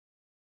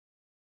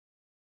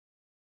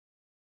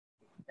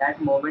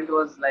that moment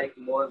was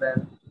more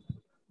than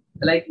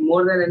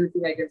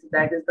anything I can say.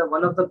 That is the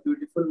one of the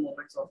beautiful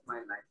moments of my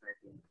life. I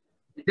think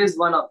it is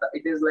one of the.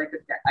 It is like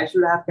I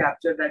should have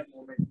captured that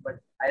moment, but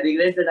I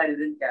regret that I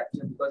didn't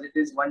capture because it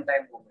is one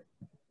time moment.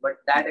 But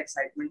that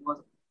excitement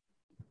was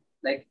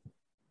like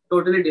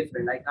totally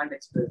different. I can't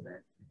express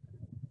that.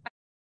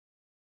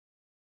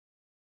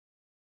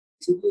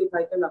 Basically, if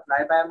I can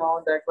apply by my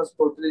own, that was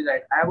totally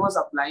right. I was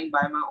applying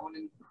by my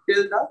own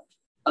till the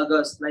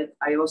August. Like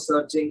I was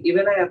searching.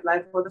 Even I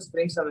applied for the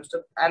spring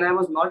semester and I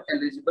was not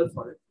eligible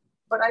for it.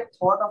 But I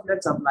thought of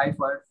let's apply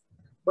for it.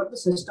 But the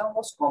system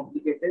was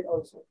complicated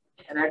also.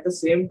 And at the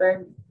same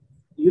time,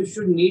 you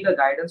should need a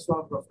guidance from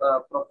a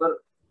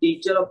proper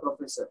teacher or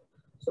professor.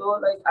 So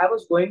like I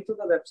was going to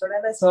the website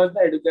and I searched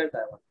the EduCare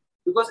Taiwan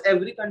because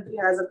every country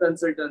has a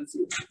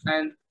consultancy.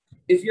 And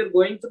if you're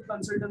going to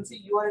consultancy,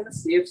 you are in a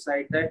safe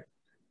side that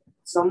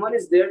someone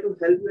is there to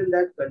help you in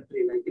that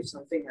country, like if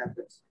something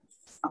happens,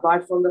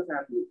 apart from the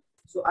family.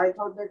 So I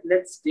thought that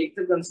let's take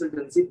the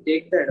consultancy,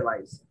 take the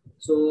advice.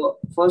 So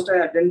first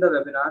I attend the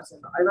webinars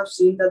and I was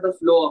seeing that the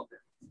flow of them,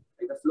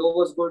 like the flow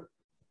was good.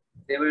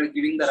 They were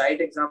giving the right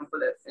example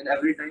in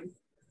every time.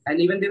 And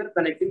even they were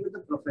connecting with the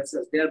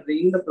professors. They are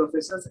bringing the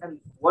professors and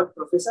what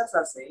professors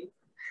are saying,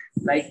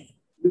 like,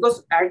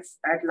 because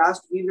at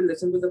last we will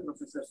listen to the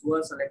professors who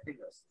are selecting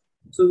us.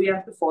 So we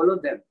have to follow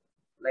them.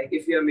 Like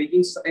if you are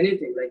making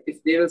anything, like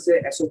if they will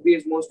say SOP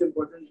is most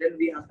important, then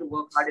we have to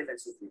work hard in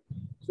SOP.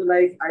 So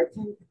like I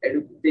think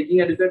taking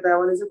EduCare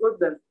Taiwan is a good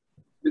then,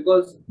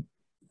 because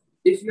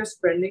if you're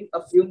spending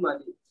a few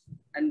money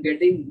and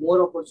getting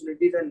more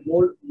opportunities and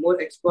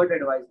more expert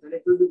advice, then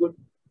it will be good.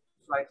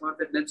 So I thought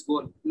that let's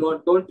go. No,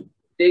 don't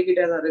take it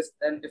as a risk.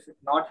 Then if it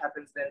not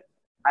happens, then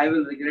I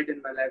will regret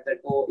in my life that,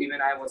 oh, even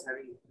I was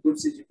having good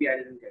CGP, I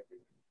didn't get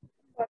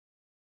it.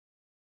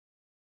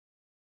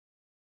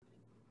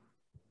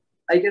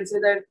 I can say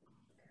that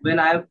when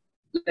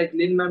like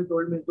Lynn ma'am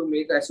told me to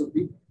make SOP,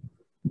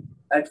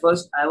 at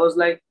first I was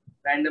like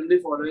randomly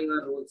following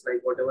her rules,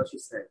 like whatever she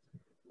said.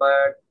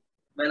 But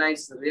when I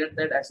read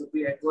that SOP,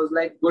 it was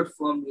like good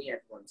for me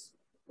at once.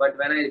 But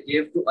when I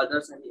gave to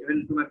others and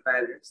even to my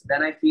parents,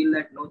 then I feel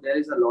that no, there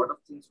is a lot of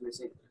things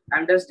missing.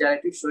 I'm just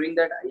directly showing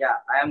that, yeah,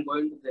 I am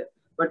going to there.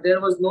 But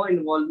there was no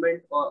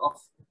involvement of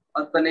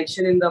a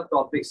connection in the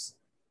topics.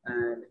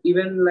 And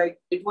even like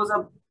it was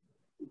a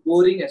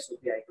boring SOP,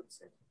 I could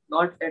say.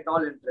 Not at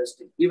all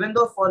interesting. Even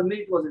though for me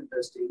it was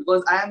interesting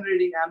because I am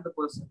reading, I am the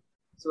person.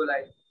 So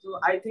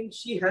I think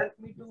she helped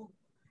me to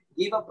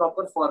give a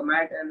proper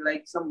format and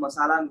like some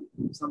masala,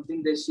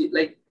 something that she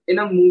like in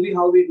a movie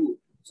how we do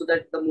so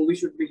that the movie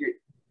should be hit.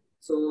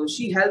 So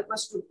she helped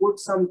us to put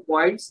some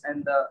points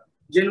and the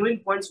genuine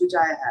points which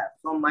I have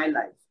from my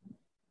life,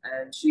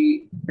 and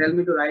she tell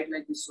me to write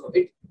like this. So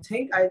I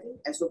think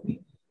SOP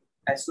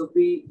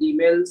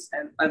emails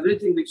and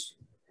everything which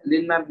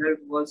Lynn ma'am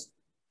helped was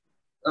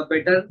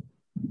better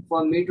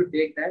for me to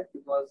take that,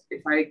 because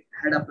if I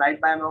had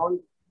applied by my own,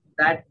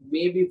 that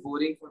may be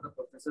boring for the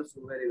professors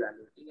who were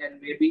evaluating, and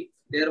maybe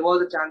there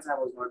was a chance I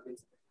was not being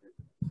selected.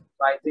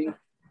 So I think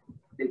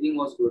taking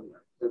was good.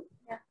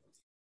 Yeah.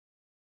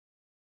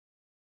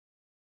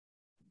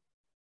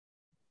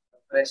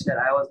 Pressure,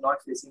 I was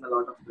not facing a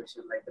lot of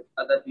pressure like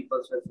other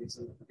people were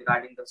facing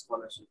regarding the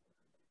scholarship.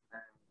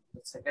 And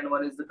the second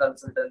one is the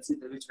consultancy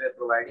which we are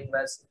providing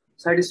was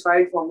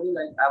satisfied for me.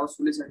 Like I was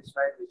fully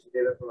satisfied which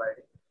they were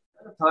providing.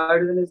 And the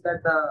third one is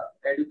that the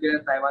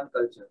EduCare Taiwan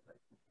culture. Like,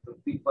 the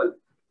people,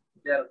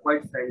 they are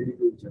quite friendly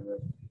to each other.